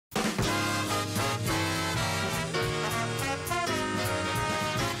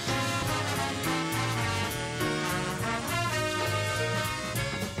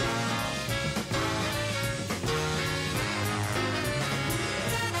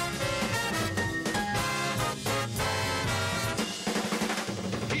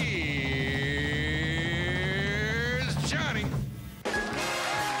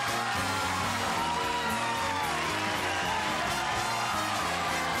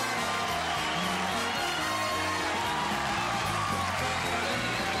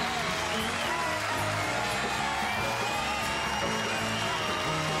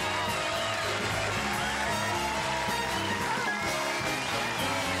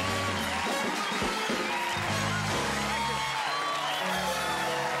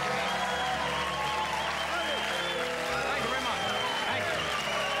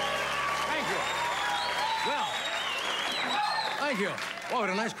you. Oh, what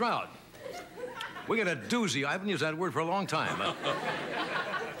a nice crowd. We got a doozy. I haven't used that word for a long time.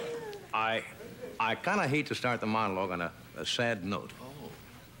 I kind of hate to start the monologue on a sad note.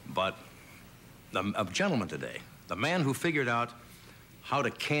 But a gentleman today, the man who figured out how to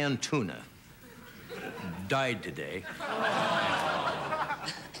can tuna, died today.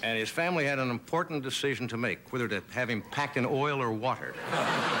 And his family had an important decision to make, whether to have him packed in oil or water.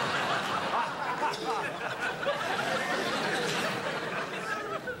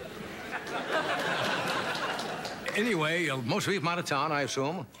 Anyway, most of you from out of town, I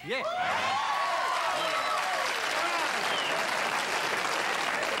assume. Yeah.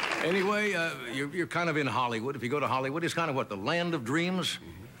 Anyway, you're kind of in Hollywood. If you go to Hollywood, it's kind of what, the land of dreams?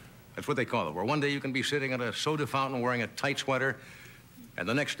 That's what they call it, where one day you can be sitting at a soda fountain wearing a tight sweater, and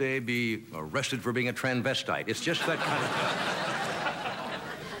the next day be arrested for being a transvestite. It's just that kind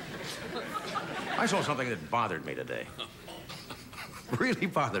of... I saw something that bothered me today. Really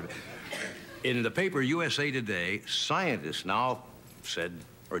bothered me. In the paper USA Today, scientists now said,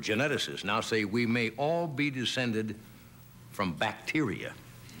 or geneticists now say, we may all be descended from bacteria.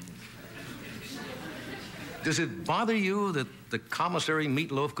 Does it bother you that the commissary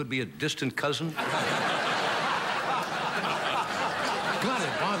meatloaf could be a distant cousin? God,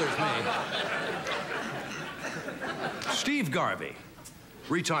 it bothers me. Steve Garvey,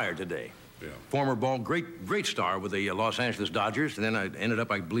 retired today. Yeah. Former ball, great star with the Los Angeles Dodgers, and then I ended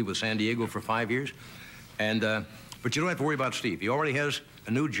up, I believe, with San Diego for 5 years. And, but you don't have to worry about Steve. He already has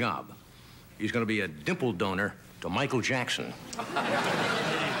a new job. He's going to be a dimple donor to Michael Jackson.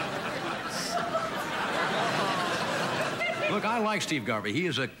 Look, I like Steve Garvey. He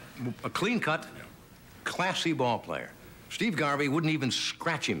is a clean-cut, classy ball player. Steve Garvey wouldn't even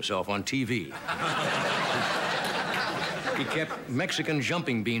scratch himself on TV. He kept Mexican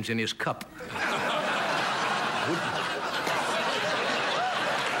jumping beans in his cup.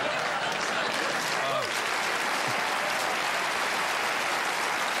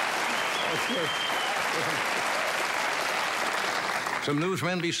 Some news from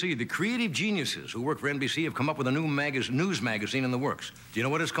NBC. The creative geniuses who work for NBC have come up with a new news magazine in the works. Do you know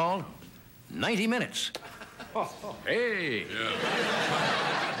what it's called? 90 Minutes. Hey.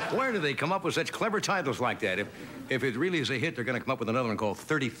 Yeah. Where do they come up with such clever titles like that? If it really is a hit, they're going to come up with another one called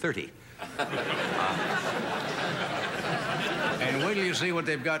 30-30. And wait till you see what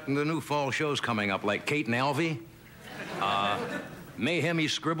they've got in the new fall shows coming up, like Kate and Alvy, Mayhem He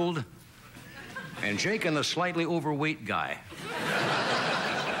Scribbled, and Jake and the Slightly Overweight Guy.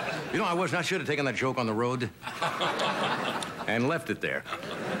 You know, I should have taken that joke on the road and left it there.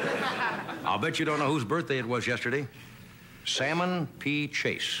 I'll bet you don't know whose birthday it was yesterday. Salmon P.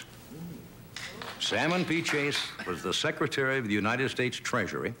 Chase. Salmon P. Chase was the Secretary of the United States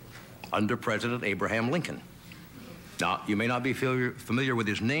Treasury under President Abraham Lincoln. Now, you may not be familiar with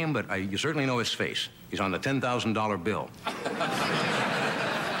his name, but you certainly know his face. He's on the $10,000 bill.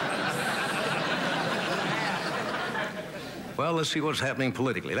 Well, let's see what's happening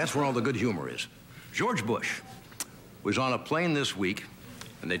politically. That's where all the good humor is. George Bush was on a plane this week,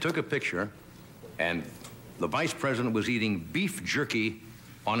 and they took a picture, and the vice president was eating beef jerky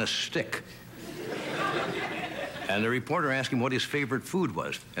on a stick. And the reporter asked him what his favorite food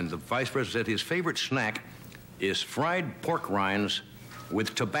was, and the vice president said his favorite snack is fried pork rinds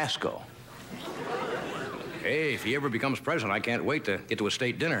with Tabasco. Hey, if he ever becomes president, I can't wait to get to a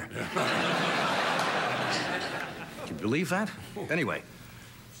state dinner. Can you believe that? Anyway,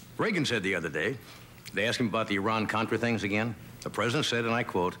 Reagan said the other day, they asked him about the Iran-Contra things again. The president said, and I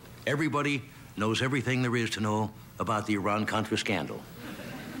quote, "Everybody knows everything there is to know about the Iran-Contra scandal.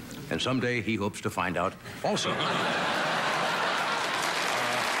 And someday he hopes to find out also."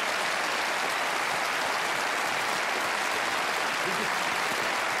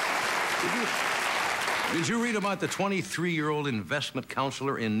 Did you read about the 23-year-old investment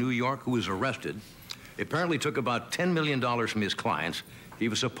counselor in New York who was arrested? He apparently took about $10 million from his clients. He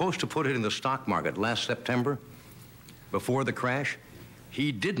was supposed to put it in the stock market last September, before the crash.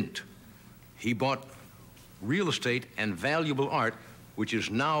 He didn't. He bought real estate and valuable art, which is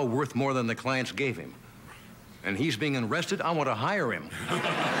now worth more than the clients gave him. And he's being arrested. I want to hire him.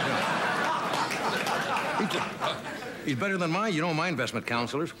 He's better than mine. You know my investment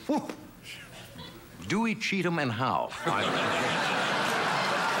counselors. Whew. Dewey, Cheatham, and Howe.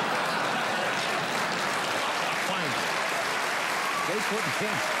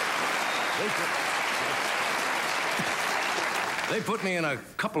 They put me in a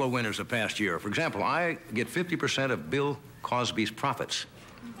couple of winners the past year. For example, I get 50% of Bill Cosby's profits,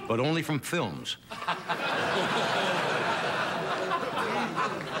 but only from films.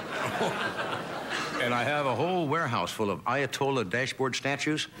 And I have a whole warehouse full of Ayatollah dashboard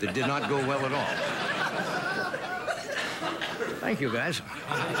statues that did not go well at all. Thank you, guys.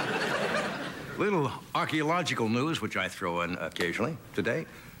 Little archaeological news, which I throw in occasionally. Today,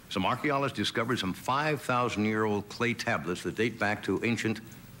 some archaeologists discovered some 5,000-year-old clay tablets that date back to ancient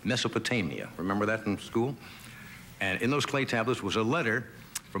Mesopotamia. Remember that in school? And in those clay tablets was a letter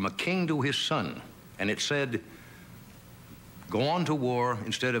from a king to his son. And it said, "Go on to war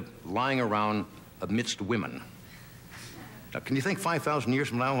instead of lying around amidst women." Now, can you think 5,000 years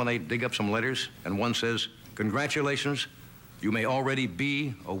from now when they dig up some letters and one says, "Congratulations, you may already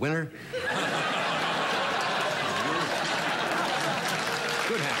be a winner"?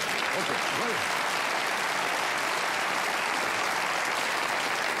 Good happen. Okay.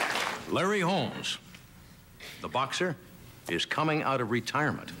 Larry Holmes, the boxer, is coming out of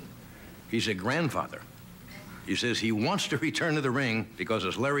retirement. He's a grandfather. He says he wants to return to the ring because,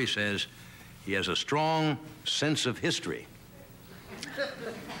 as Larry says, he has a strong sense of history.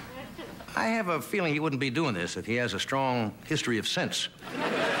 I have a feeling he wouldn't be doing this if he has a strong history of sense.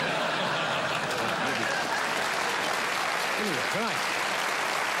 Anyway, tonight.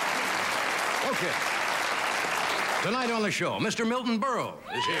 Okay. Tonight on the show, Mr. Milton Berle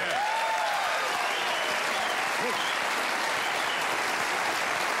is here.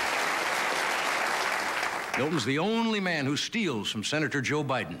 Milton's the only man who steals from Senator Joe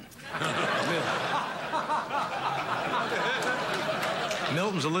Biden.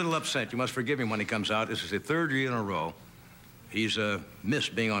 Milton's a little upset. You must forgive him when he comes out. This is the third year in a row he's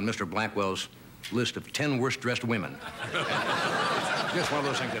missed being on Mr. Blackwell's list of 10 worst-dressed women. Just one of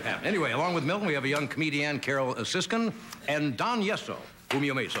those things that happen. Anyway, along with Milton, we have a young comedian, Carol Siskin, and Don Yesso, whom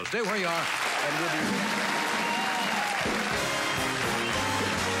you meet. So stay where you are, and we'll be...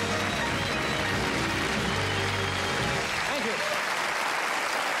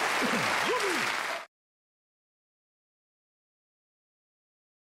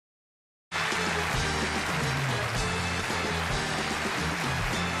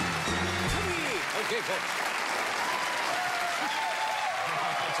 Okay, folks.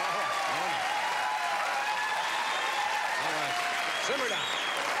 All right. Simmer down.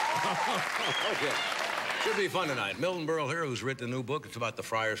 Okay. Should be fun tonight. Milton Berle here, who's written a new book. It's about the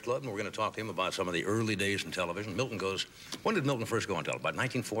Friars Club, and we're going to talk to him about some of the early days in television. Milton goes... When did Milton first go on television? About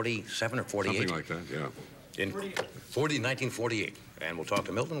 1947 or 48? Something like that, yeah. In 1948. And we'll talk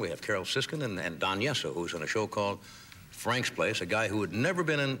to Milton. We have Carol Siskin and Don Yesso, who's in a show called Frank's Place, a guy who had never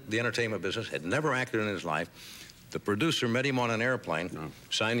been in the entertainment business, had never acted in his life. The producer met him on an airplane,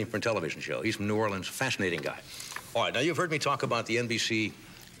 signed him for a television show. He's from New Orleans, fascinating guy. All right, now you've heard me talk about the NBC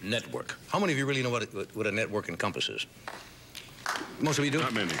network. How many of you really know what a network encompasses? Most of you do?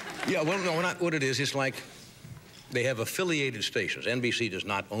 Not many. Yeah, well, no, not what it is. It's like they have affiliated stations. NBC does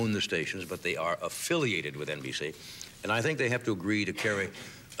not own the stations, but they are affiliated with NBC. And I think they have to agree to carry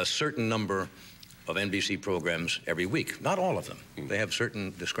a certain number of NBC programs every week. Not all of them. They have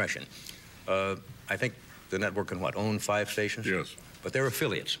certain discretion. I think the network can, own 5 stations? Yes. But they're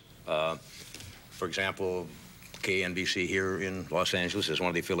affiliates. For example, KNBC here in Los Angeles is one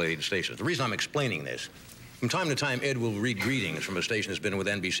of the affiliated stations. The reason I'm explaining this, from time to time, Ed will read greetings from a station that's been with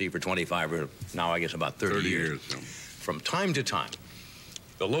NBC for 25 or now, I guess, about 30 years. Yeah. From time to time,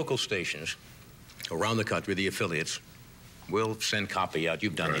 the local stations around the country, the affiliates, will send copy out.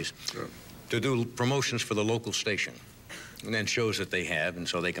 You've done these. Sure. To do promotions for the local station, and then shows that they have, and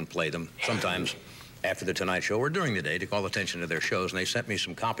so they can play them sometimes after the Tonight Show or during the day to call attention to their shows. And they sent me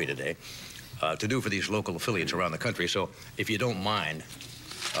some copy today to do for these local affiliates around the country. So if you don't mind,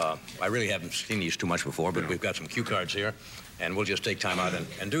 I really haven't seen these too much before, but we've got some cue cards here, and we'll just take time out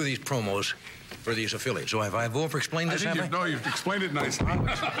and do these promos for these affiliates. So have I over-explained this, No, you've explained it nicely.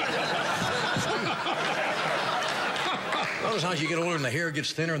 Notice how as you get older and the hair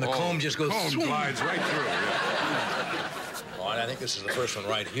gets thinner and the comb just goes... Comb glides right through, yeah. All right, I think this is the first one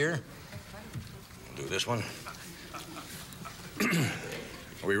right here. We'll do this one.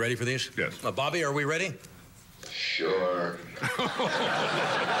 Are we ready for these? Yes. Bobby, are we ready? Sure.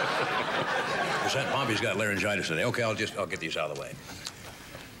 Bobby's got laryngitis today. Okay, I'll get these out of the way.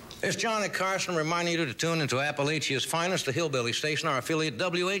 It's John at Carson reminding you to tune into Appalachia's finest, the Hillbilly Station, our affiliate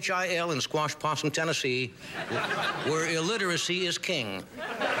WHIL in Squash Possum, Tennessee, where illiteracy is king.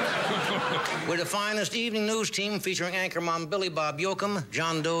 We're the finest evening news team featuring anchor mom Billy Bob Yoakum,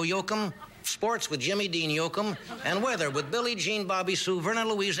 John Doe Yoakum, sports with Jimmy Dean Yoakum, and weather with Billie Jean Bobby Sue Verna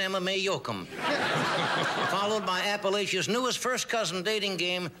Louise Emma May Yoakum. Followed by Appalachia's newest first cousin dating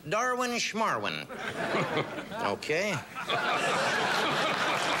game, Darwin Schmarwin. Okay.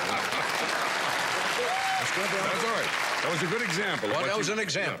 That's all right. That was a good example. Well, that was an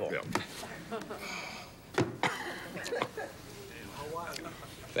example. Yeah.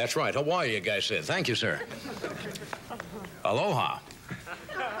 That's right, Hawaii, you guys said. Thank you, sir. Aloha.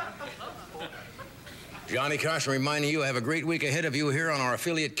 Johnny Carson reminding you I have a great week ahead of you here on our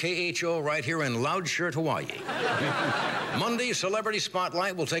affiliate KHO right here in Loudshirt, Hawaii. Monday, Celebrity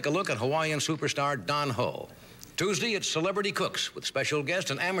Spotlight will take a look at Hawaiian superstar Don Ho. Tuesday, it's Celebrity Cooks with special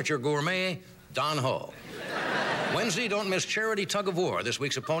guest and amateur gourmet Don Ho. Wednesday, don't miss Charity Tug of War. This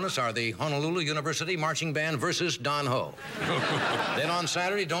week's opponents are the Honolulu University Marching Band versus Don Ho. Then on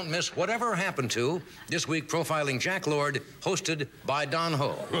Saturday, don't miss Whatever Happened To. This week, profiling Jack Lord, hosted by Don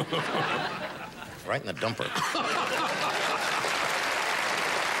Ho. Right in the dumper.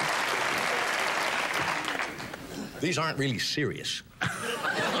 These aren't really serious. I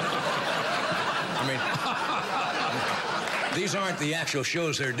mean, these aren't the actual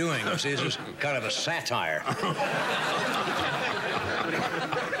shows they're doing. You see, this is kind of a satire.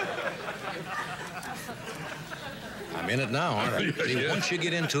 I'm in it now, aren't I? See, once you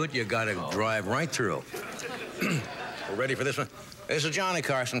get into it, you got to drive right through. We're ready for this one? This is Johnny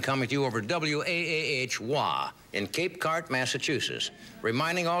Carson coming to you over WAAH in Cape Cart, Massachusetts.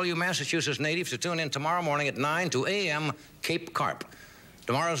 Reminding all you Massachusetts natives to tune in tomorrow morning at 9 to AM Cape Carp.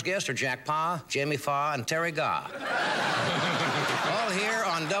 Tomorrow's guests are Jack Pa, Jamie Fa, and Terry Ga. All here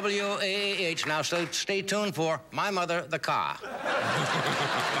on WAAH. Now, so stay tuned for My Mother, the Ka.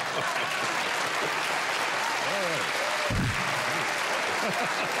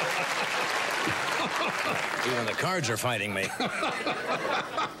 Even the cards are fighting me.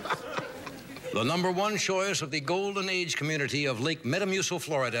 The #1 choice of the Golden Age community of Lake Metamucil,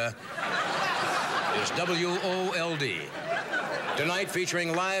 Florida is WOLD. Tonight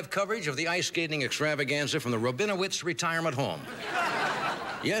featuring live coverage of the ice skating extravaganza from the Rabinowitz Retirement Home.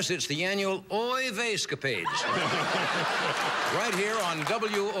 Yes, it's the annual Oy Vey-scapades. Right here on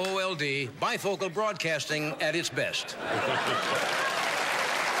WOLD, bifocal broadcasting at its best.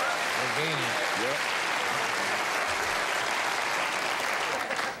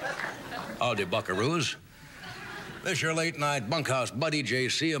 Howdy, buckaroos. This your late-night bunkhouse buddy,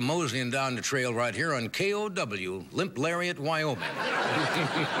 J.C., moseying down the trail right here on KOW, Limp Lariat, Wyoming,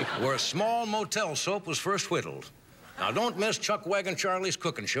 where small motel soap was first whittled. Now, don't miss Chuck Wagon Charlie's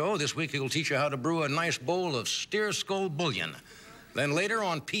cooking show. This week, he'll teach you how to brew a nice bowl of steer skull bouillon. Then later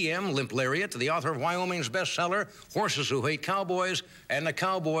on PM, Limp Lariat, the author of Wyoming's bestseller, Horses Who Hate Cowboys and the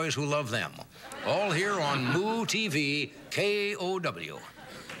Cowboys Who Love Them. All here on Moo TV, KOW.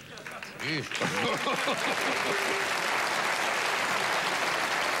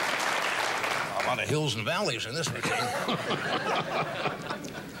 A lot of hills and valleys in this routine.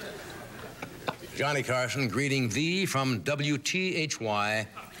 Johnny Carson greeting thee from WTHY,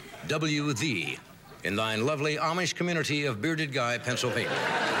 W thee, in thine lovely Amish community of Bearded Guy, Pennsylvania.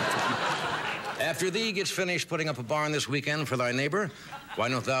 After thee gets finished putting up a barn this weekend for thy neighbor, why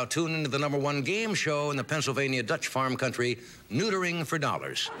don't thou tune into the #1 game show in the Pennsylvania Dutch farm country, Neutering for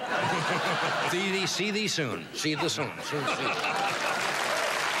Dollars. See thee soon. See thee soon. Soon see.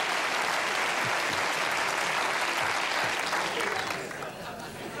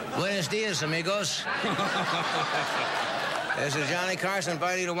 Buenos dias, amigos. This is Johnny Carson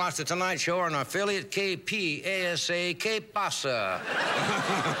inviting you to watch The Tonight Show on affiliate KPASA Cape Pasa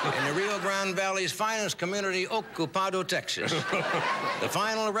in the Rio Grande Valley's finest community, Ocupado, Texas. The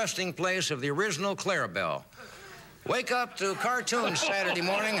final resting place of the original Clarabelle. Wake up to cartoons Saturday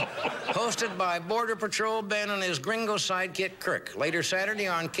morning, hosted by Border Patrol Ben and his gringo sidekick Kirk. Later Saturday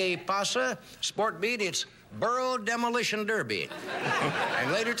on Cape Pasa, Sport Beat, it's Borough Demolition Derby.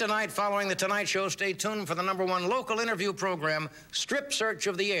 And later tonight, following The Tonight Show, stay tuned for the #1 local interview program, Strip Search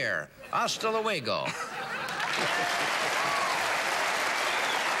of the Air. Hasta luego.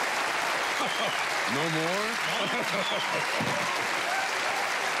 No more?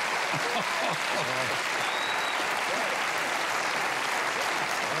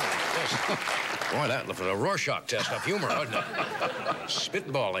 Boy, that was a Rorschach test of humor, wasn't it?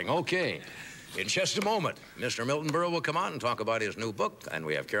 Spitballing, okay. In just a moment, Mr. Milton Berle will come on and talk about his new book, and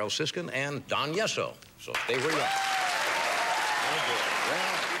we have Carol Siskin and Don Yesso. So stay where you are.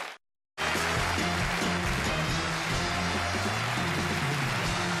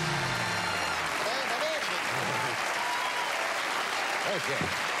 Okay.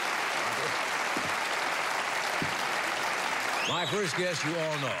 My first guest, you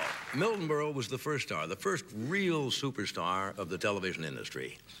all know. Milton Berle was the first star, the first real superstar of the television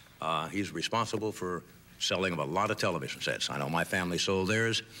industry. He's responsible for selling of a lot of television sets. I know my family sold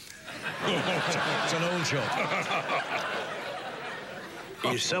theirs. It's an old joke.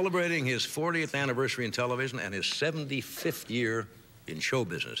 He's celebrating his 40th anniversary in television and his 75th year in show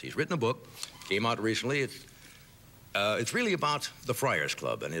business. He's written a book, came out recently. It's It's really about the Friars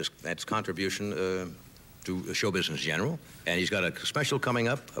Club and its contribution to show business in general. And he's got a special coming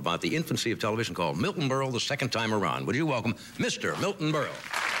up about the infancy of television called Milton Berle, the Second Time Around. Would you welcome Mr. Milton Berle?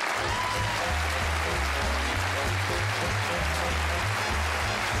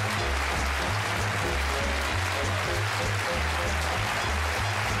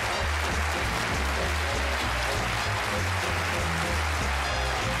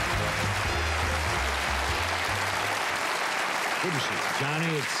 Good to see you.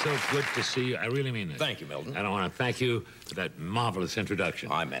 Johnny, it's so good to see you. I really mean it. Thank you, Milton. And I want to thank you for that marvelous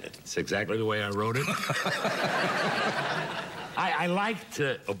introduction. I meant it. It's exactly the way I wrote it. I like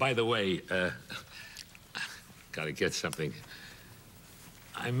to... Oh, by the way, gotta get something.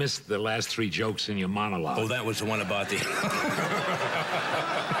 I missed the last 3 jokes in your monologue. Oh, that was the one about the...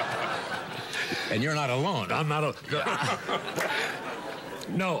 And you're not alone. I'm not...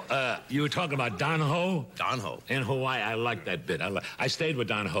 No, you were talking about Don Ho? Don Ho. In Hawaii, I like that bit. I stayed with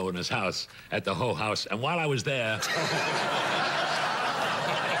Don Ho in his house, at the Ho House, and while I was there...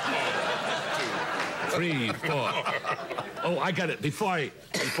 3, 4. Oh, I got it. Before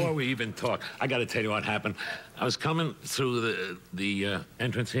we even talk, I got to tell you what happened. I was coming through the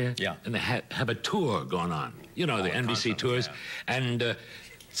entrance here. Yeah. And they have a tour going on. You know, the NBC Carson, tours. Yeah. And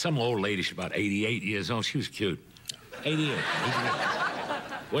some old lady, she's about 88 years old. She was cute. 88.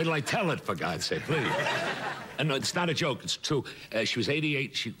 Wait till I tell it, for God's sake, please. And no, it's not a joke. It's true. She was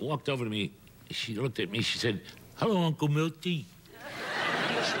 88. She walked over to me. She looked at me. She said, "Hello, Uncle Milty."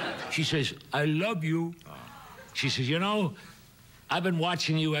 She says, "I love you." She says, "You know, I've been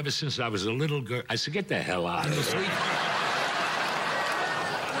watching you ever since I was a little girl." I said, "Get the hell out of here."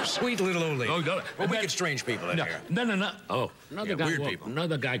 Sweet little old lady. Oh, go. Well, we get strange people in here. No. Oh, another guy. Weird people.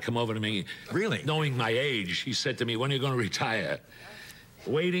 Another guy come over to me. Really? Knowing my age, he said to me, "When are you going to retire?"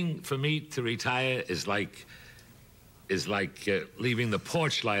 Waiting for me to retire is like leaving the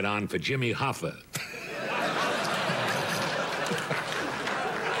porch light on for Jimmy Hoffa.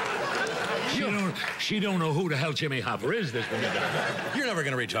 She don't know who the hell Jimmy Hoffa is. This woman. You're never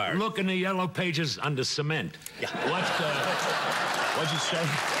going to retire. Look in the yellow pages under cement. Yeah. What'd you say?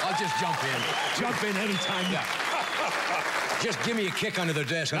 I'll just jump in. Jump in anytime. Yeah. Just give me a kick under the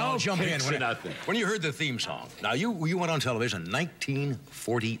desk and I'll jump in. When you heard the theme song. Now, you went on television in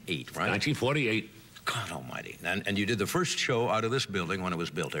 1948, right? 1948. God almighty. And you did the first show out of this building when it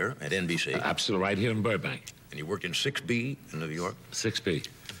was built here at NBC. Absolutely, right here in Burbank. And you worked in 6B in New York. 6B.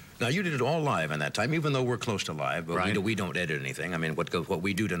 Now, you did it all live in that time, even though we're close to live, but right. we don't edit anything. I mean, what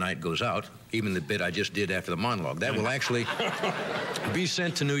we do tonight goes out, even the bit I just did after the monologue. That will actually be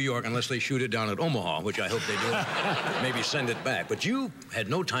sent to New York unless they shoot it down at Omaha, which I hope they do. Maybe send it back. But you had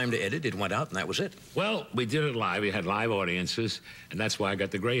no time to edit. It went out, and that was it. Well, we did it live. We had live audiences, and that's why I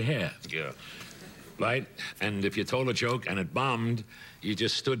got the gray hair. Yeah. Right? And if you told a joke and it bombed, you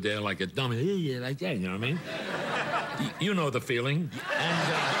just stood there like a dummy, like that, you know what I mean? You know the feeling. And,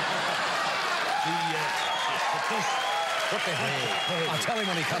 What the hell? I'll tell him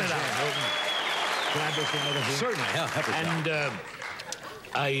when he comes in. Can I get you another here? Certainly,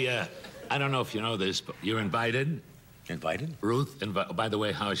 yeah. And I don't know if you know this, but you're invited. Invited? Ruth, by the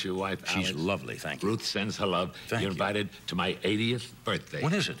way, how's your wife, She's Alice? lovely, thank you. Ruth sends her love. Thank you're you. invited to my 80th birthday.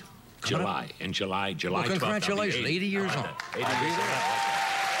 When is it? July. In July. Well, 12th. congratulations. 80 years old. 80 years old.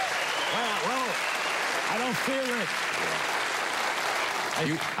 Well, I don't feel it.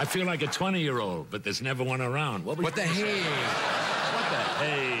 I feel like a 20-year-old, but there's never one around. What the hey? What the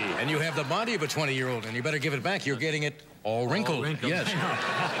hey? And you have the body of a 20-year-old, and you better give it back. You're getting it all wrinkled. All wrinkled. Yes.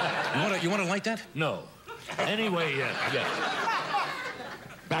 You want to light that? No. Anyway, yeah.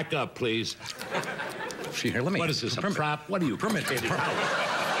 Back up, please. See, here, let me. What is this, a prop? What are you? Permit me.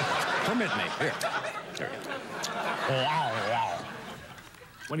 Permit me. Here. There you go. Wow.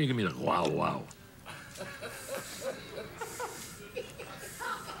 What do you give me the wow?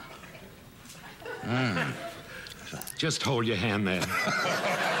 Just hold your hand there.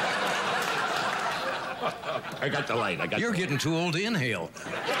 I got the light. You're getting too old to inhale.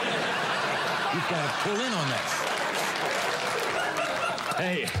 You've got to pull in on that.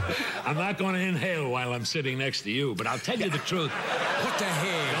 Hey, I'm not going to inhale while I'm sitting next to you, but I'll tell you the truth. What the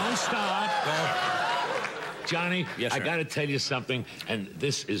hell? Don't start. Johnny, yes, I sir. got to tell you something, and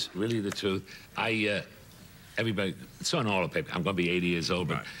this is really the truth. Everybody, it's on all the paper. I'm going to be 80 years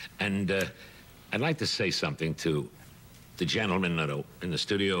old, right. And I'd like to say something to the gentlemen that are in the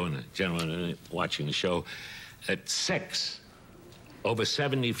studio and the gentlemen watching the show. Sex over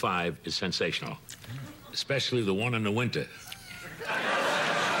 75 is sensational, especially the one in the winter.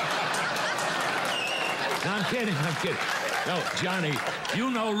 No, I'm kidding. No, Johnny, you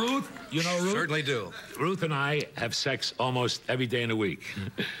know Ruth? You know Ruth? Certainly do. Ruth and I have sex almost every day in the week.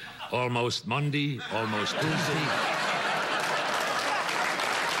 Almost Monday, almost Tuesday.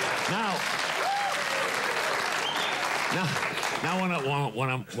 Now,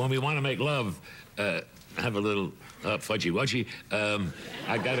 when we want to make love, have a little fudgy-wudgy,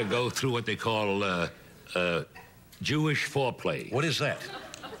 I got to go through what they call Jewish foreplay. What is that?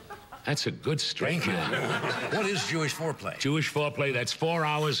 That's a good strength. What is Jewish foreplay? Jewish foreplay, that's 4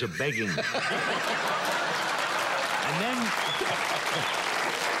 hours of begging.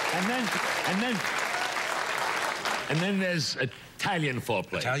 and then there's Italian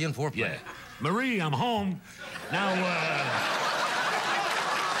foreplay. Italian foreplay? Yeah. Marie, I'm home. Now,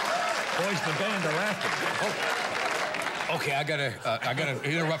 boys, the band are laughing. Okay, I gotta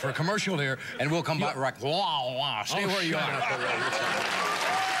interrupt for a commercial here, and we'll come back. Right, wow. Stay where you are.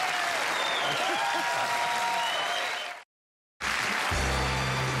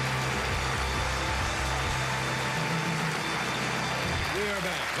 We are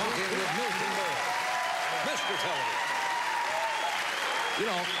back talking with Milton Berle, Mr. Television.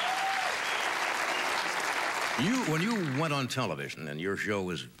 When you went on television and your show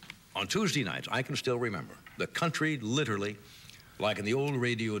was on Tuesday nights, I can still remember. The country literally, like in the old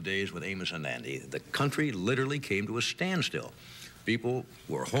radio days with Amos and Andy, the country literally came to a standstill. People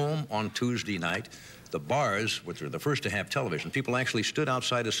were home on Tuesday night. The bars, which were the first to have television, people actually stood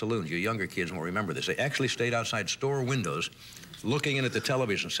outside of saloons. You younger kids won't remember this. They actually stayed outside store windows looking in at the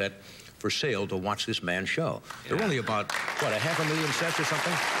television set for sale to watch this man's show. Yeah. There were only about, what, 500,000 sets or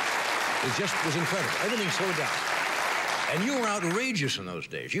something? It just was incredible. Everything sold out. And you were outrageous in those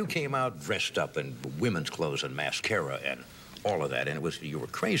days. You came out dressed up in women's clothes and mascara and all of that, and you were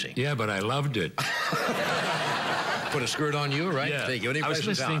crazy. Yeah, but I loved it. Put a skirt on you, right? Yeah. I was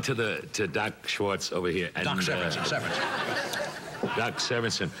listening to Doc Schwartz over here. And, Doc Severinsen. Doc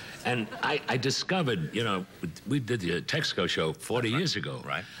Severinsen. And I discovered, we did the Texaco show 40 years ago.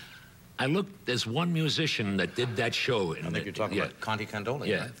 Right. I looked, there's one musician that did that show. I think you're talking about Conte Candola.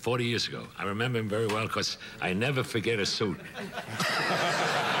 Yeah, right? 40 years ago. I remember him very well because I never forget a suit.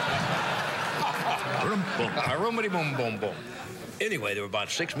 Boom, boom, boom. Anyway, there were about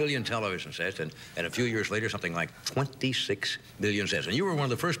 6 million television sets, and a few years later, something like 26 million sets. And you were one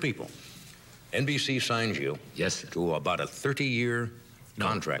of the first people. NBC signed you to about a 30-year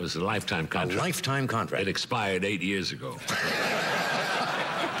contract. It was a lifetime contract. A lifetime contract. It expired 8 years ago.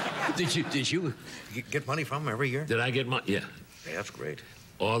 Did you get money from them every year? Did I get money? Yeah. Hey, that's great.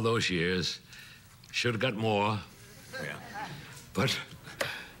 All those years. Should have got more. Yeah. But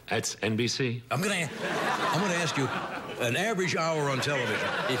that's NBC. I'm gonna ask you an average hour on television.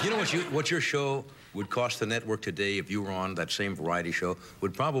 If you know what your show would cost the network today if you were on that same variety show,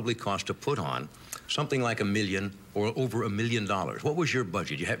 would probably cost to put on something like $1 million or over $1 million. What was your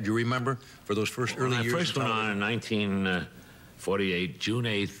budget? Do you remember for those early years? I first went on in 1948, June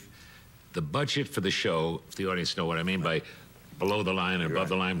 8th. The budget for the show, if the audience know what I mean by below the line and above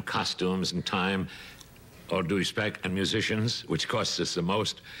the line, costumes and time, all due respect, and musicians, which costs us the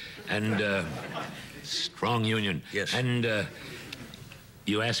most, and strong union. Yes. And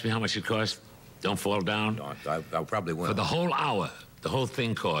you asked me how much it cost? Don't fall down. No, I probably won't. For the whole hour, the whole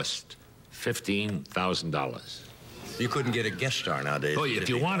thing cost $15,000. You couldn't get a guest star nowadays. Oh, if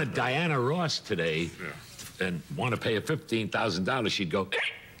you wanted Diana Ross today and want to pay her $15,000, she'd go,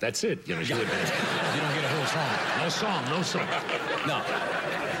 that's it. You don't get a whole song. No song. No.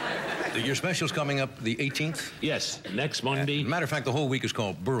 Your special's coming up the 18th? Yes, next Monday. Matter of fact, the whole week is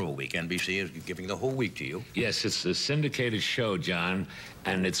called Berle Week. NBC is giving the whole week to you. Yes, it's a syndicated show, John,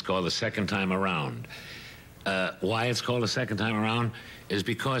 and it's called The Second Time Around. Why it's called The Second Time Around is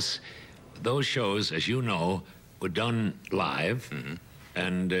because those shows, as you know, were done live,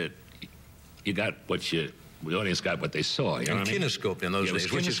 and you got the audience got what they saw. You know what I mean? Kinescope in those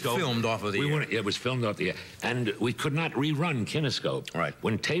days, which is filmed off of the air. It was filmed off the air. And we could not rerun Kinescope. Right.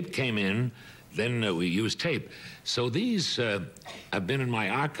 When tape came in, then we used tape. So these have been in my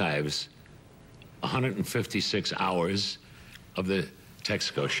archives 156 hours of the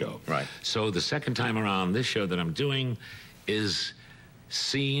Texaco show. Right. So the second time around, this show that I'm doing is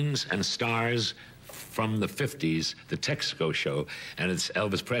scenes and stars from the 50s, the Texaco show. And it's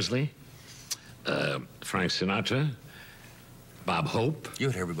Elvis Presley, Frank Sinatra, Bob Hope. You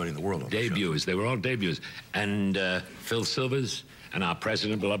had everybody in the world on debuts. They were all debuts. And Phil Silvers and our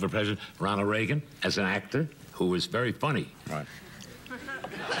president, beloved president, Ronald Reagan, as an actor who was very funny. Right.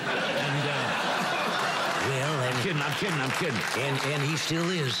 And, I'm kidding. And he still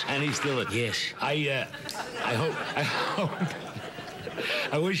is. And he still is. Yes. I hope.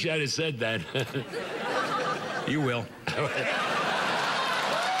 I wish I'd have said that. You will.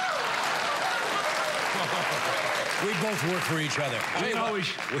 We both work for each other.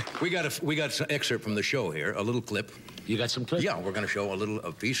 We got an excerpt from the show here, a little clip. You got some clips? Yeah, we're going to show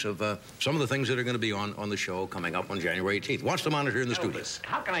a piece of some of the things that are going to be on the show coming up on January 18th. Watch the monitor in the studio.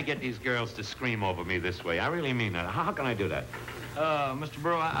 How can I get these girls to scream over me this way? I really mean that. How can I do that? Mr.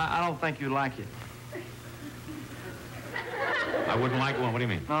 Berle, I don't think you like it. I wouldn't like one. What do you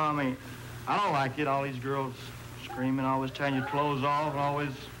mean? No, I mean, I don't like it. All these girls screaming, always tearing your clothes off, and always,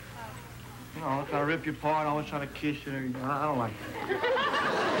 you know, trying to rip you apart, always trying to kiss you. I don't like it.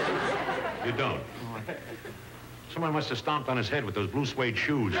 You don't? Someone must have stomped on his head with those blue suede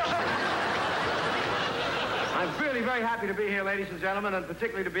shoes. I'm really very happy to be here, ladies and gentlemen, and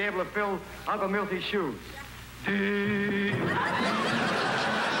particularly to be able to fill Uncle Milty's shoes.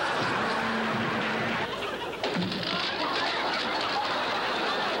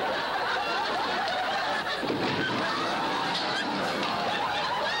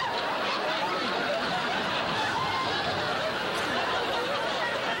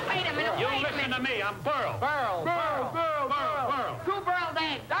 To me, I'm Berle. Berle. Two Berle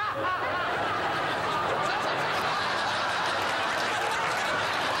days.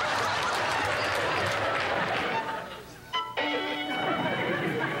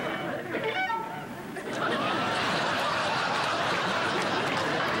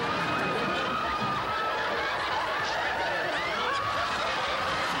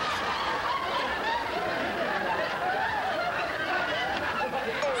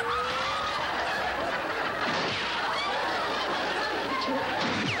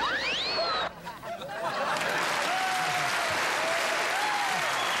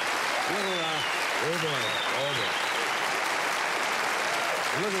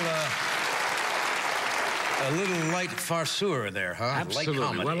 A little light farceur there, huh?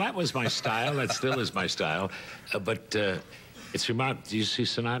 Absolutely. Well, that was my style. That still is my style. But it's remarkable. Do you see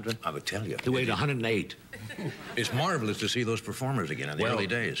Sinatra? I would tell you. He weighed 108. It's marvelous to see those performers again in the early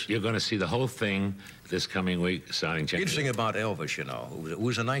days. You're going to see the whole thing this coming week, starting January. Interesting about Elvis, you know, who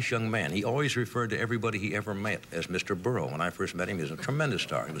was a nice young man. He always referred to everybody he ever met as Mr. Berle. When I first met him, he was a tremendous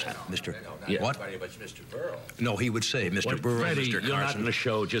star. He was Mr. Yeah. What? Mr. Berle. No, he would say Mr. Berle, Freddie, Mr. Carson. you're not in the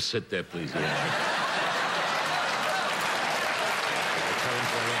show. Just sit there, please.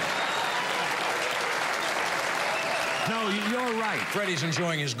 No, you're right. Freddie's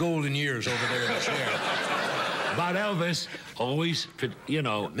enjoying his golden years over there in the chair. About Elvis, always, you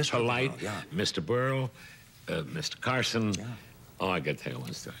know, Mr. polite. Berle, yeah. Mr. Berle, Mr. Carson. Yeah. Oh, I got to tell you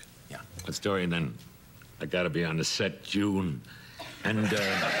one story. Yeah. One story, and then I got to be on the set June. And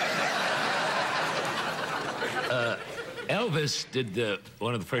Elvis did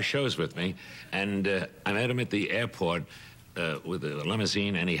one of the first shows with me, and I met him at the airport with a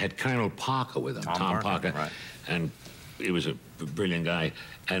limousine, and he had Colonel Parker with him, Tom Parker. Right. And he was a brilliant guy.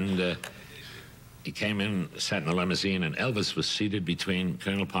 And he came in, sat in the limousine, and Elvis was seated between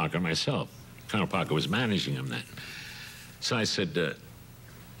Colonel Parker and myself. Colonel Parker was managing him then. So I said,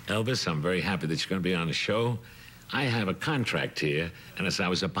 Elvis, I'm very happy that you're going to be on the show. I have a contract here. And as I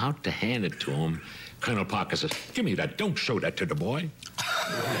was about to hand it to him, Colonel Parker says, give me that. Don't show that to the boy.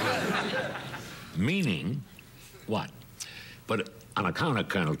 Meaning, what? But on account of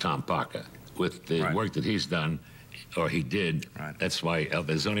Colonel Tom Parker, with the work that he's done, or he did, that's why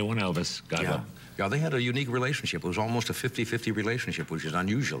there's only one Elvis. God love him. Yeah, they had a unique relationship. It was almost a 50-50 relationship, which is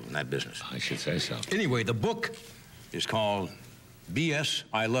unusual in that business. I should say so. Anyway, the book is called B.S.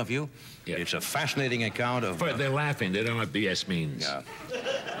 I Love You. Yeah. It's a fascinating account of... They're laughing. They don't know what BS means. Yeah.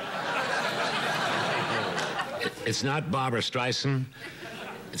 It's not Barbara Streisand.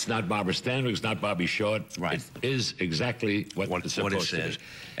 It's not Barbara Stanwyck. It's not Bobby Short. Right. It is exactly what it's supposed it says. to be.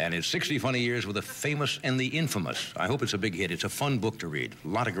 And it's 60 funny years with the famous and the infamous. I hope it's a big hit. It's a fun book to read. A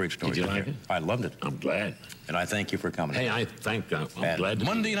lot of great stories. Did you like it? I loved it. I'm glad. And I thank you for coming. Hey, I'm glad to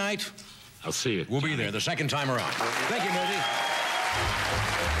Monday night, I'll see you. we'll be there the second time around. Thank you, Milty.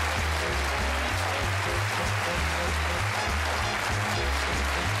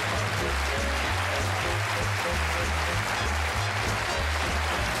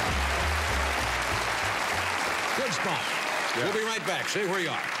 Good spot. Yeah. We'll be right back. Stay where you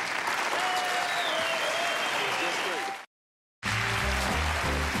are. We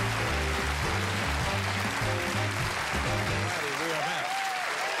are back.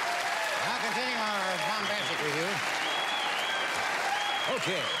 Now continuing our bombastic review.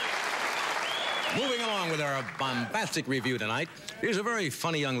 Okay. Moving along with our bombastic review tonight, here's a very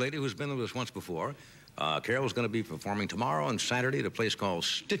funny young lady who's been with us once before. Carol's going to be performing tomorrow and Saturday at a place called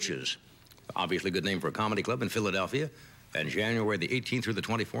Stitches. Obviously a good name for a comedy club in Philadelphia. And January the 18th through the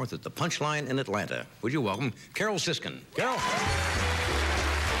 24th at the Punchline in Atlanta. Would you welcome Carol Siskin? Carol?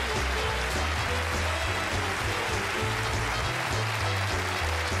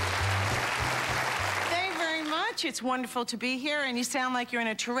 Thank you very much. It's wonderful to be here, and you sound like you're in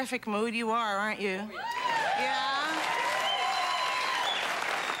a terrific mood. You are, aren't you? Yeah.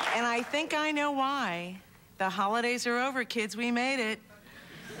 And I think I know why. The holidays are over, kids. We made it.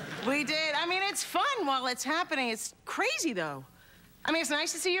 We did. I mean, it's fun while it's happening. It's crazy, though. I mean, it's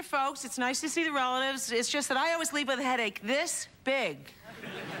nice to see your folks. It's nice to see the relatives. It's just that I always leave with a headache this big.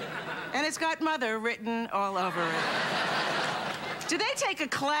 And it's got Mother written all over it. Do they take a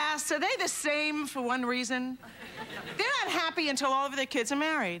class? Are they the same for one reason? They're not happy until all of their kids are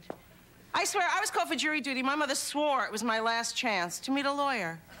married. I swear, I was called for jury duty. My mother swore it was my last chance to meet a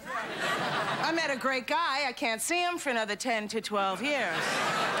lawyer. I met a great guy. I can't see him for another 10 to 12 years.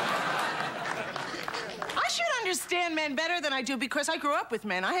 I should understand men better than I do because I grew up with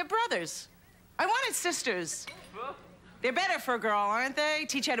men. I have brothers. I wanted sisters. They're better for a girl, aren't they?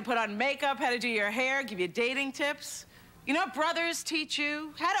 Teach you how to put on makeup, how to do your hair, give you dating tips. You know, brothers teach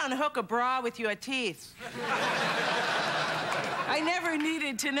you how to unhook a bra with your teeth. I never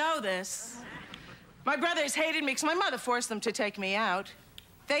needed to know this. My brothers hated me because my mother forced them to take me out.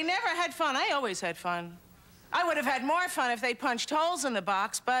 They never had fun. I always had fun. I would have had more fun if they'd punched holes in the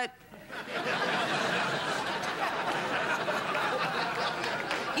box, but...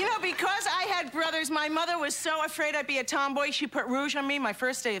 You know, because I had brothers, my mother was so afraid I'd be a tomboy, she put rouge on me my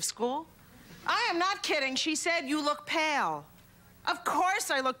first day of school. I am not kidding. She said, "You look pale." Of course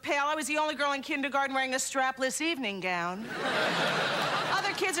I look pale. I was the only girl in kindergarten wearing a strapless evening gown.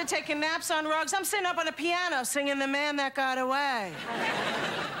 Other kids are taking naps on rugs. I'm sitting up on a piano singing "The Man That Got Away."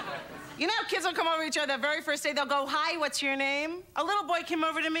 You know, kids will come over to each other the very first day. They'll go, "Hi, what's your name?" A little boy came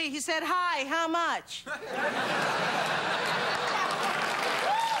over to me. He said, "Hi, how much?"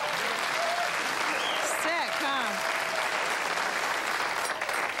 Sick, huh?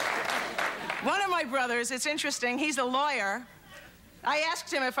 One of my brothers, it's interesting, he's a lawyer. I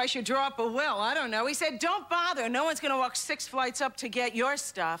asked him if I should draw up a will. I don't know. He said, "Don't bother. No one's going to walk 6 flights up to get your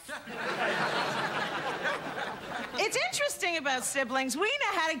stuff." It's interesting about siblings. We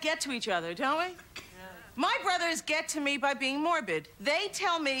know how to get to each other, don't we? Yeah. My brothers get to me by being morbid. They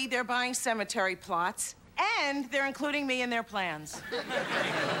tell me they're buying cemetery plots, and they're including me in their plans.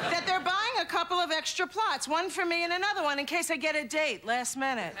 That they're buying a couple of extra plots, one for me and another one in case I get a date last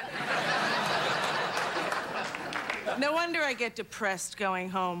minute. No wonder I get depressed going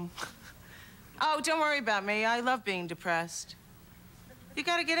home. Oh, don't worry about me. I love being depressed. You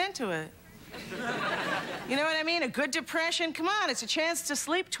gotta get into it. You know what I mean? A good depression, come on, it's a chance to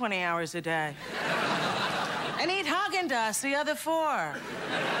sleep 20 hours a day. And eat Haagen-Dazs the other 4.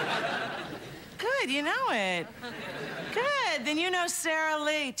 Good, you know it. Good, then you know Sarah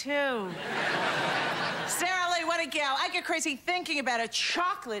Lee, too. Sarah Lee, what a gal. I get crazy thinking about a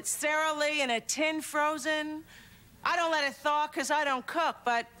chocolate Sarah Lee in a tin frozen. I don't let it thaw because I don't cook,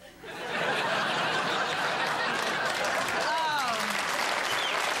 but...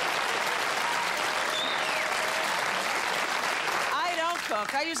 I don't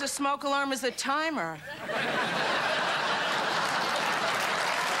cook. I use a smoke alarm as a timer.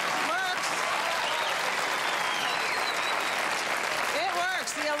 It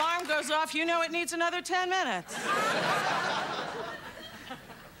works. The alarm goes off. You know it needs another 10 minutes.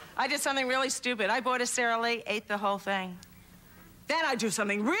 I did something really stupid. I bought a Sara Lee, ate the whole thing. Then I do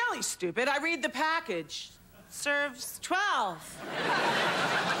something really stupid. I read the package. Serves 12.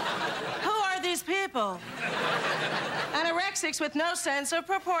 Who are these people? Anorexics with no sense of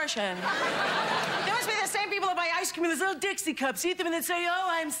proportion. They must be the same people who buy ice cream in those little Dixie cups, eat them, and then say, "Oh,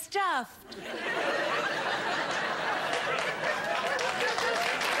 I'm stuffed."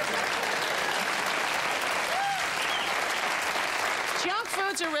 Junk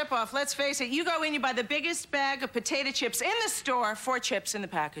food's a ripoff, let's face it. You go in, you buy the biggest bag of potato chips in the store, 4 chips in the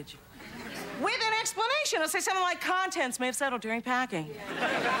package. With an explanation. It'll say something like, "Contents may have settled during packing."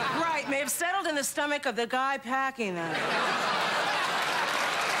 Right, may have settled in the stomach of the guy packing them.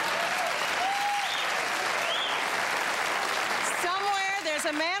 Somewhere there's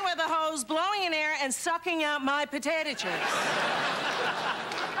a man with a hose blowing in air and sucking out my potato chips.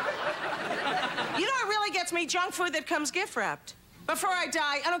 You know what really gets me? Junk food that comes gift wrapped. Before I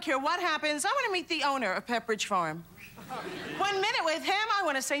die, I don't care what happens, I want to meet the owner of Pepperidge Farm. 1 minute with him, I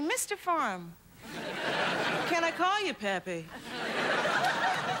want to say, "Mr. Farm, can I call you Peppy?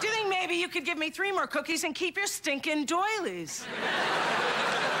 Do you think maybe you could give me 3 more cookies and keep your stinking doilies?"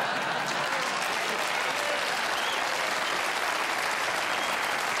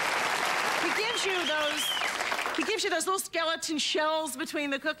 He gives you those little skeleton shells between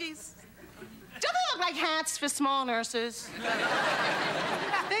the cookies. Don't they look like hats for small nurses?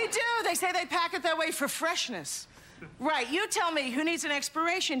 They do. They say they pack it that way for freshness. Right, you tell me who needs an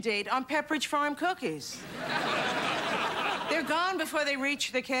expiration date on Pepperidge Farm cookies. They're gone before they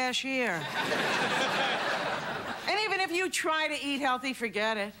reach the cashier. And even if you try to eat healthy,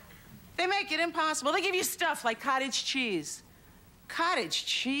 forget it. They make it impossible. They give you stuff like cottage cheese. Cottage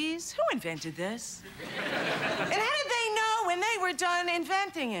cheese? Who invented this? And how did they know when they were done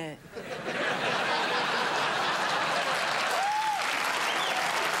inventing it?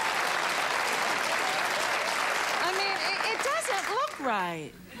 I mean, it doesn't look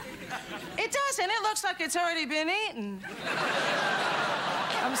right. It doesn't. It looks like it's already been eaten.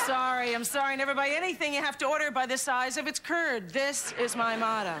 I'm sorry. Never buy anything you have to order by the size of its curd. This is my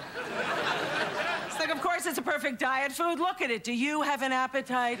motto. It's like, of course, it's a perfect diet food. Look at it. Do you have an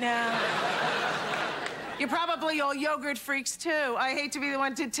appetite now? You're probably all yogurt freaks, too. I hate to be the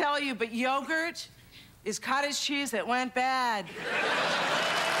one to tell you, but yogurt is cottage cheese that went bad.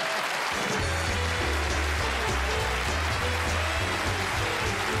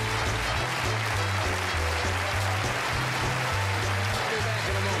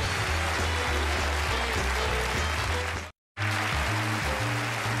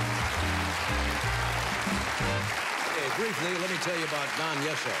 Briefly, let me tell you about Don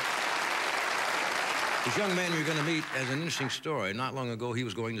Yesso. This young man you're going to meet has an interesting story. Not long ago, he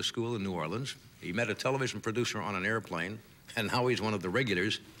was going to school in New Orleans. He met a television producer on an airplane, and now he's one of the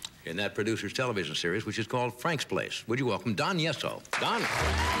regulars in that producer's television series, which is called Frank's Place. Would you welcome Don Yesso? Don.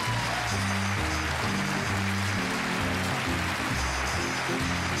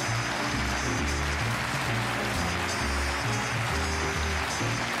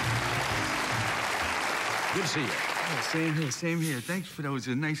 Good to see you. Oh, same here. Thanks for that. It was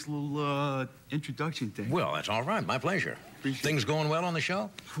a nice little introduction thing. Well, that's all right. My pleasure. Things going well on the show?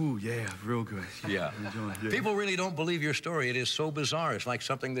 Ooh, yeah, real good. Yeah. People really don't believe your story. It is so bizarre. It's like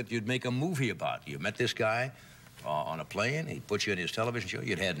something that you'd make a movie about. You met this guy on a plane. He put you in his television show.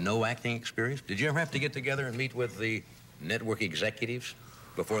 You'd had no acting experience. Did you ever have to get together and meet with the network executives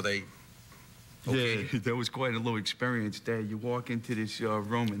before they... Okay. Yeah, that was quite a little experience there. You walk into this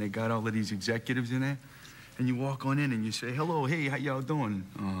room, and they got all of these executives in there. And you walk on in and you say, hello, hey, how y'all doing?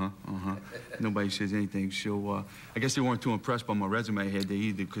 Nobody says anything. So I guess they weren't too impressed by my resume I had there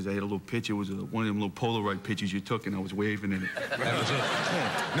either, because I had a little picture. It was one of them little Polaroid pictures you took, and I was waving in it. That was it?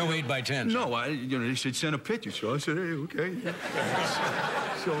 Yeah. No 8x10. No, they said send a picture. So I said, hey, okay.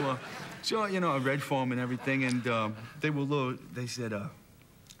 So I read for them and everything, and they said,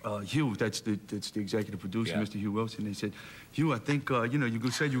 Hugh, that's the executive producer, yeah. Mr. Hugh Wilson. They said, Hugh, I think,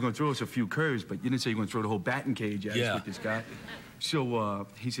 you said you were going to throw us a few curves, but you didn't say you were going to throw the whole batting cage at us with this guy. So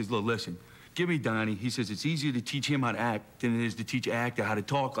he says, look, listen, give me Donnie. He says, it's easier to teach him how to act than it is to teach an actor how to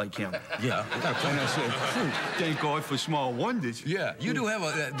talk like him. Yeah. And I said, thank God for small wonders. Yeah, you do have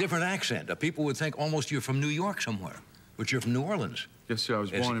a different accent. People would think almost you're from New York somewhere, but you're from New Orleans. Yes, sir. I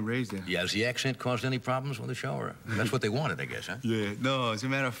was born and raised there. Yeah, has the accent caused any problems with the show? Or that's what they wanted, I guess, huh? Yeah. No, as a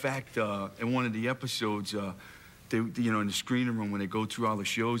matter of fact, in one of the episodes, they, in the screening room, when they go through all the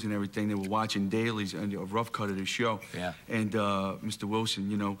shows and everything, they were watching dailies and a rough cut of the show. Yeah. And Mr.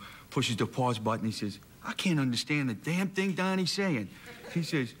 Wilson, pushes the pause button. He says, I can't understand the damn thing Donnie's saying. He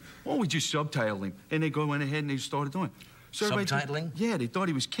says, well, we just subtitle him. And they went ahead and they started doing it. So subtitling? Yeah, they thought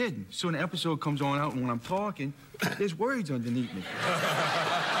he was kidding. So when the episode comes on out, and when I'm talking, there's words underneath me.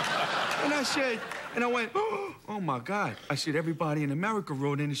 And I went, oh, my God. I said, everybody in America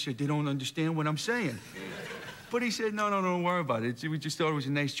wrote in and said they don't understand what I'm saying. But he said, no, don't worry about it. We just thought it was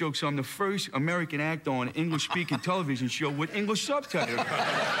a nice joke. So I'm the first American actor on an English-speaking television show with English subtitles.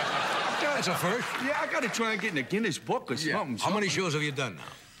 That's a first. Yeah, I got to try and get in the Guinness Book or something. How many shows have you done now?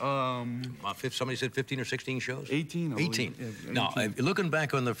 Somebody said 15 or 16 shows? 18. 18. Yeah, 18. Now, looking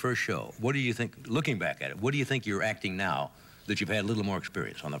back on the first show, what do you think, looking back at it, what do you think you're acting now that you've had a little more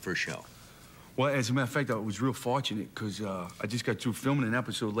experience on the first show? Well, as a matter of fact, I was real fortunate because I just got through filming an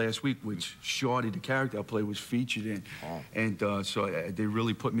episode last week, which Shorty, the character I play, was featured in. Oh. And so they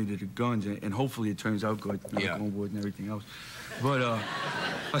really put me to the guns, and hopefully it turns out good, knock on wood and everything else. But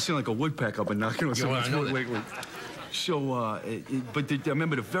I sound like a woodpecker. I've been knocking on someone's wood lately. So, I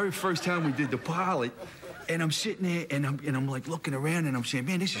remember the very first time we did the pilot, and I'm sitting there, and I'm like looking around, and I'm saying,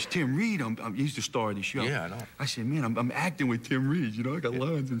 man, this is Tim Reed. He's the star of the show. Yeah, I know. I said, man, I'm acting with Tim Reed. I got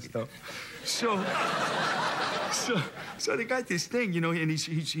lines and stuff. So they got this thing, and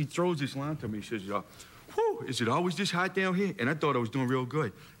he throws this line to me. He says, whew, is it always this hot down here? And I thought I was doing real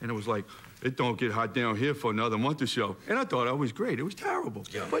good. And it was like, it don't get hot down here for another month or so. And I thought I was great. It was terrible.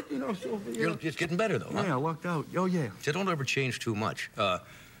 Yeah. But, you know, so... It's getting better, though, huh? Yeah, I lucked out. Oh, yeah. So don't ever change too much.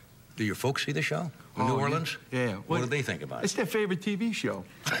 Do your folks see the show in New Orleans? Yeah. What do they think about it? It's their favorite TV show.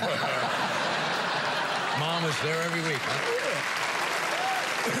 Mom is there every week, huh?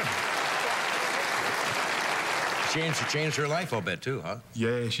 Changed her life, I'll bet, too, huh?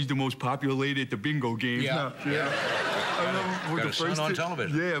 Yeah, she's the most popular lady at the bingo games. Yeah. I remember Got a son on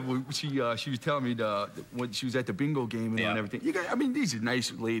television. Yeah, well, she was telling me when she was at the bingo game and everything. I mean, these are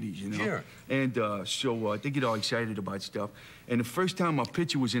nice ladies, you know. Sure. And so they get all excited about stuff. And the first time my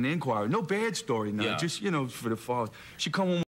picture was in Enquirer, no bad story now, just, you know, for the fall. She come home